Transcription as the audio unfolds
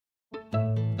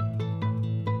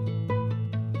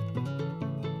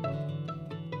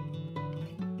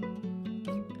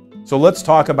So let's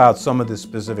talk about some of the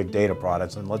specific data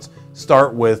products, and let's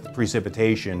start with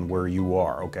precipitation where you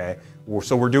are, okay?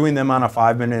 So we're doing them on a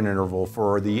 5-minute interval.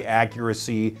 For the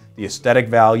accuracy, the aesthetic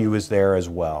value is there as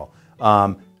well.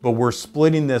 But we're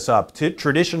splitting this up.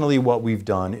 Traditionally, what we've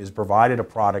done is provided a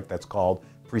product that's called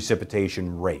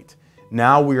precipitation rate.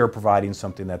 Now we are providing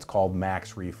something that's called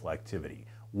max reflectivity.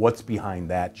 What's behind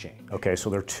that change? Okay, so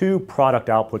there are two product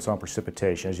outputs on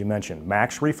precipitation, as you mentioned.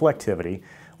 Max reflectivity,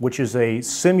 which is a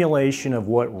simulation of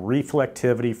what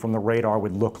reflectivity from the radar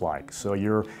would look like. So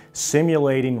you're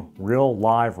simulating real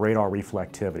live radar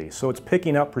reflectivity. So it's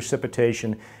picking up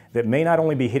precipitation that may not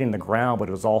only be hitting the ground, but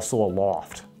is also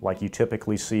aloft, like you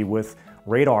typically see with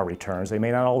radar returns. They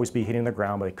may not always be hitting the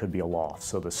ground, but they could be aloft.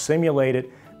 So the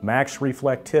simulated max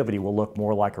reflectivity will look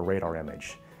more like a radar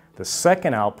image. The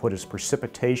second output is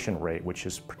precipitation rate, which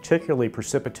is particularly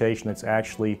precipitation that's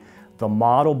actually the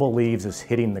model believes is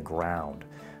hitting the ground.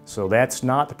 So that's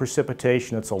not the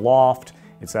precipitation that's aloft,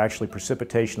 it's actually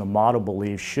precipitation the model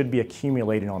believes should be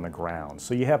accumulating on the ground.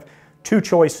 So you have two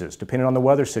choices, depending on the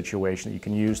weather situation, that you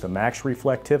can use the max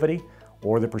reflectivity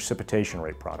or the precipitation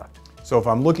rate product. So if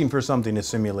I'm looking for something to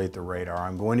simulate the radar,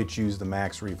 I'm going to choose the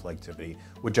max reflectivity,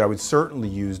 which I would certainly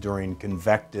use during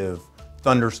convective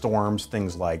thunderstorms,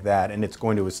 things like that, and it's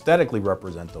going to aesthetically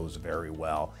represent those very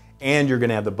well. And you're going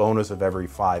to have the bonus of every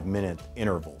 5-minute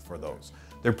interval for those.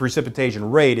 The precipitation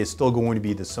rate is still going to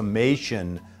be the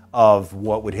summation of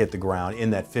what would hit the ground in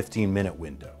that 15-minute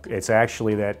window. It's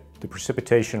actually that the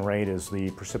precipitation rate is the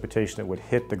precipitation that would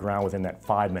hit the ground within that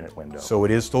 5-minute window. So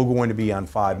it is still going to be on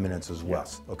 5 minutes as well.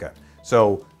 Yes. Okay.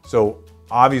 So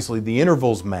obviously the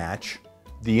intervals match.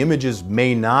 The images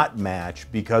may not match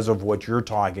because of what you're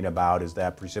talking about is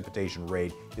that precipitation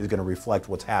rate is going to reflect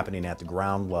what's happening at the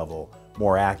ground level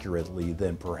more accurately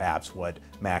than perhaps what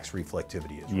max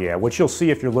reflectivity is. Yeah, what you'll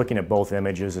see if you're looking at both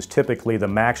images is typically the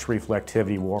max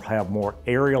reflectivity will have more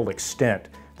aerial extent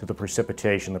to the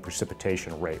precipitation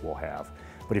rate will have.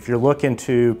 But if you're looking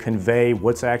to convey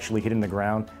what's actually hitting the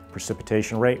ground,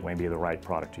 precipitation rate may be the right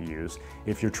product to use.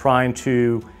 If you're trying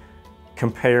to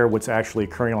compare what's actually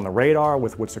occurring on the radar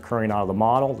with what's occurring out of the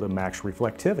model, the max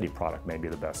reflectivity product may be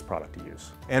the best product to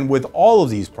use. And with all of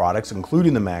these products,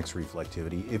 including the max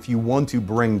reflectivity, if you want to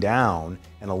bring down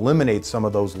and eliminate some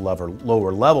of those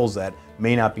lower levels that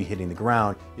may not be hitting the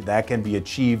ground, that can be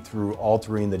achieved through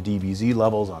altering the DBZ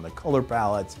levels on the color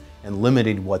palettes and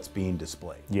limiting what's being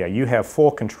displayed. Yeah, you have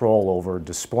full control over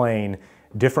displaying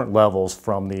different levels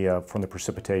from the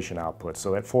precipitation output.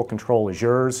 So that full control is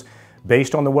yours.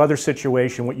 Based on the weather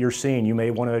situation, what you're seeing, you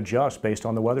may want to adjust based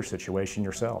on the weather situation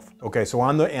yourself. Okay, so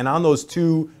on those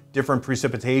two different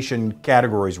precipitation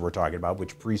categories we're talking about,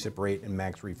 which precip rate and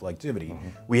max reflectivity,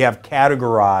 we have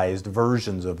categorized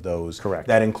versions of those. Correct.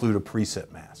 That include a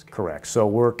precip mask. Correct. So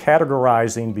we're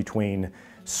categorizing between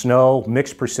snow,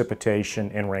 mixed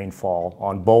precipitation, and rainfall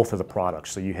on both of the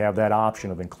products. So you have that option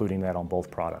of including that on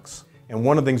both products. And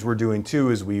one of the things we're doing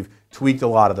too is we've tweaked a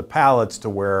lot of the palettes to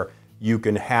where you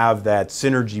can have that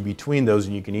synergy between those,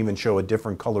 and you can even show a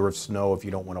different color of snow. If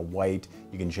you don't want a white,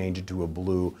 you can change it to a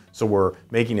blue. So we're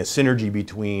making a synergy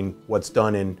between what's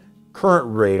done in current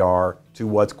radar to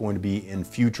what's going to be in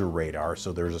future radar.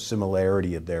 So there's a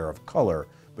similarity there of color,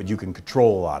 but you can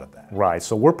control a lot of that. Right,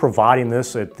 so we're providing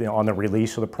this on the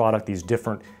release of the product, these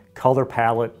different color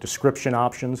palette description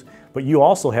options, but you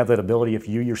also have that ability if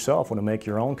you yourself want to make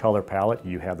your own color palette,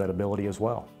 you have that ability as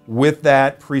well. With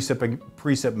that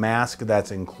precip mask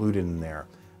that's included in there,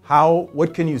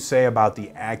 what can you say about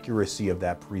the accuracy of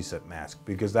that precip mask?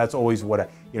 Because that's always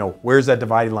where's that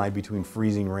dividing line between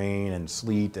freezing rain and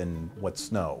sleet and what's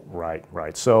snow?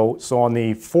 Right. So on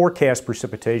the forecast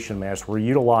precipitation mask, we're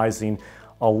utilizing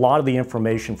a lot of the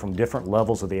information from different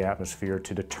levels of the atmosphere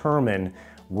to determine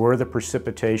where the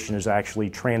precipitation is actually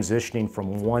transitioning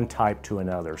from one type to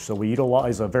another. So we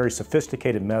utilize a very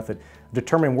sophisticated method of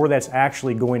determining where that's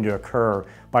actually going to occur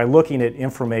by looking at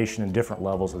information in different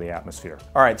levels of the atmosphere.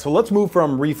 All right, so let's move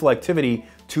from reflectivity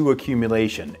to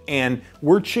accumulation. And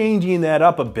we're changing that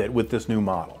up a bit with this new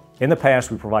model. In the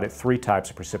past, we provided 3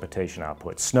 types of precipitation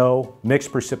output: snow, mixed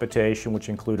precipitation, which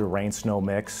included rain-snow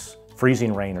mix,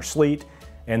 freezing rain or sleet,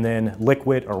 and then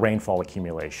liquid or rainfall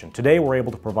accumulation. Today we're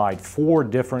able to provide 4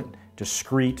 different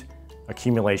discrete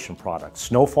accumulation products.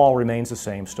 Snowfall remains the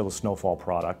same, still a snowfall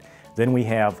product. Then we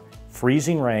have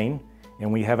freezing rain,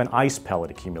 and we have an ice pellet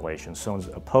accumulation. So as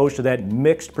opposed to that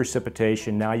mixed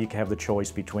precipitation, now you can have the choice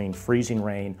between freezing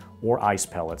rain or ice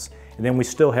pellets. And then we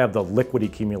still have the liquid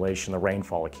accumulation, the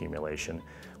rainfall accumulation.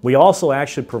 We also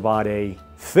actually provide a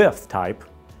 5th type,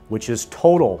 which is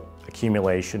total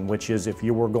accumulation, which is if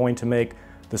you were going to make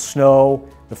the snow,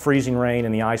 the freezing rain,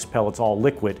 and the ice pellets all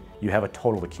liquid, you have a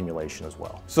total accumulation as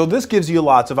well. So this gives you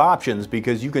lots of options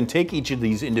because you can take each of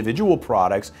these individual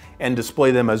products and display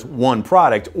them as one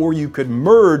product, or you could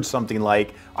merge something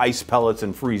like ice pellets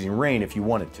and freezing rain if you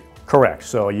wanted to. Correct.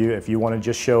 So if you want to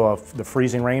just show the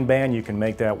freezing rain band, you can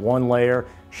make that one layer,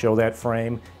 show that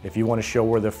frame. If you want to show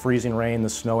where the freezing rain, the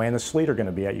snow, and the sleet are going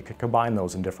to be at, you can combine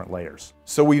those in different layers.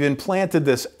 So we've implanted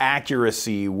this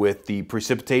accuracy with the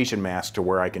precipitation mask to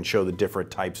where I can show the different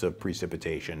types of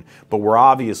precipitation, but we're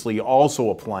obviously also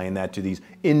applying that to these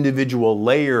individual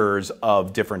layers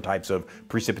of different types of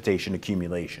precipitation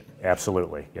accumulation.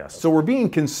 Absolutely, yes. So we're being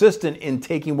consistent in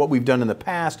taking what we've done in the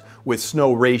past with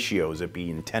snow ratios, it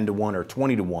being 10 to 1 or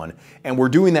 20 to 1, and we're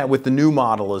doing that with the new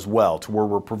model as well, to where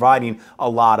we're providing a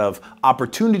lot of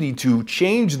opportunity to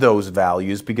change those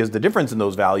values because the difference in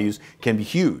those values can be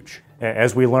huge.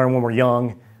 As we learn when we're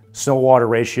young, snow-water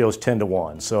ratio is 10 to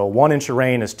 1. So 1 inch of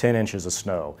rain is 10 inches of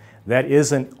snow. That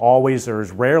isn't always or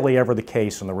is rarely ever the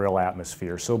case in the real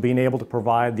atmosphere. So being able to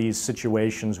provide these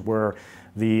situations where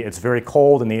it's very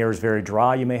cold and the air is very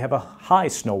dry, you may have a high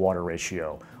snow-water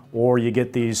ratio. Or you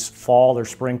get these fall or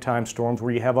springtime storms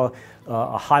where you have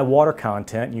a high water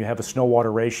content and you have a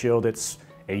snow-water ratio that's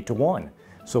 8 to 1.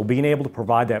 So being able to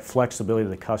provide that flexibility to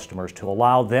the customers to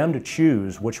allow them to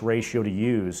choose which ratio to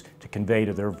use to convey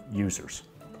to their users.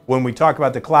 When we talk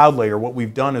about the cloud layer, what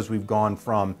we've done is we've gone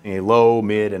from a low,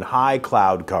 mid, and high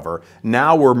cloud cover.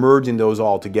 Now we're merging those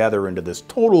all together into this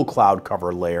total cloud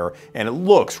cover layer, and it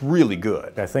looks really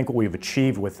good. I think what we've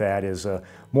achieved with that is a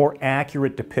more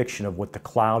accurate depiction of what the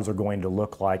clouds are going to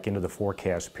look like into the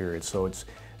forecast period. So it's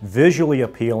visually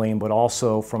appealing, but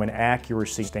also from an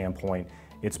accuracy standpoint,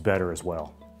 it's better as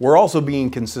well. We're also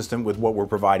being consistent with what we're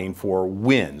providing for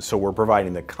winds. So we're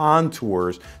providing the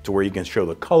contours to where you can show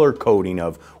the color coding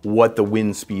of what the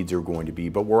wind speeds are going to be,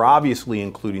 but we're obviously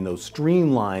including those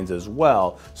streamlines as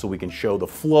well so we can show the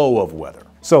flow of weather.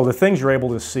 So the things you're able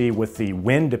to see with the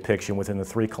wind depiction within the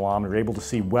 3 kilometer, you're able to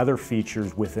see weather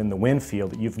features within the wind field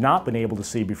that you've not been able to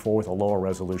see before with a lower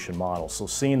resolution model. So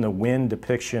seeing the wind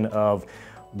depiction of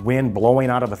wind blowing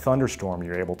out of a thunderstorm,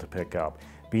 you're able to pick up.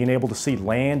 Being able to see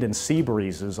land and sea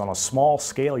breezes on a small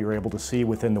scale, you're able to see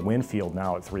within the wind field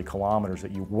now at 3 kilometers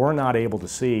that you were not able to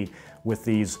see with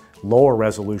these lower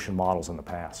resolution models in the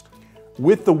past.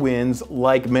 With the winds,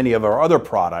 like many of our other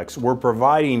products, we're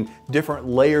providing different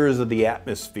layers of the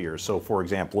atmosphere. So for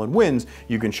example, in winds,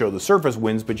 you can show the surface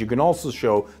winds, but you can also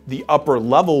show the upper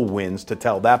level winds to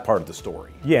tell that part of the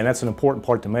story. Yeah, and that's an important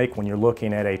part to make when you're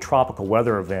looking at a tropical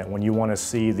weather event, when you want to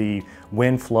see the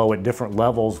wind flow at different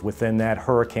levels within that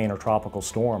hurricane or tropical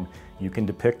storm. You can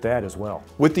depict that as well.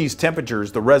 With these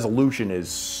temperatures, the resolution is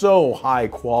so high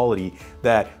quality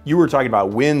that you were talking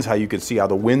about winds, how you could see how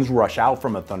the winds rush out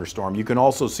from a thunderstorm. You can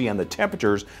also see on the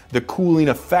temperatures the cooling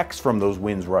effects from those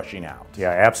winds rushing out. Yeah,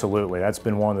 absolutely. That's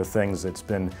been one of the things that's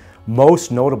been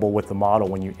most notable with the model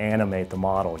when you animate the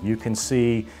model. You can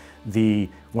see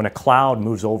when a cloud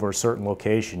moves over a certain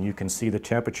location, you can see the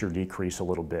temperature decrease a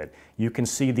little bit. You can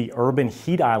see the urban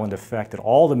heat island effect at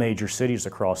all the major cities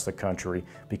across the country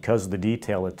because of the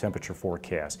detail of temperature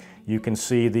forecast. You can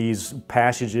see these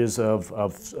passages of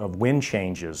wind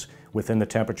changes within the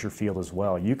temperature field as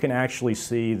well. You can actually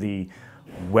see the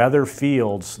weather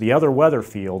fields, the other weather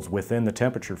fields within the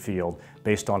temperature field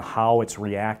based on how it's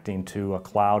reacting to a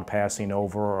cloud passing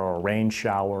over or a rain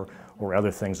shower or other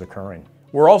things occurring.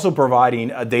 We're also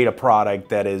providing a data product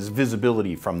that is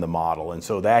visibility from the model, and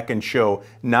so that can show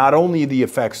not only the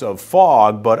effects of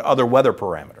fog, but other weather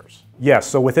parameters. Yes,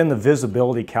 so within the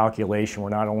visibility calculation,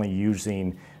 we're not only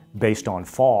using based on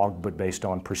fog, but based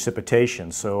on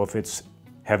precipitation. So if it's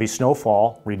heavy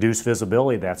snowfall, reduced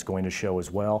visibility, that's going to show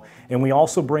as well. And we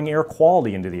also bring air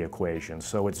quality into the equation.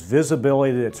 So it's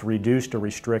visibility that's reduced or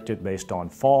restricted based on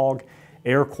fog,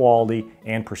 air quality,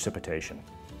 and precipitation.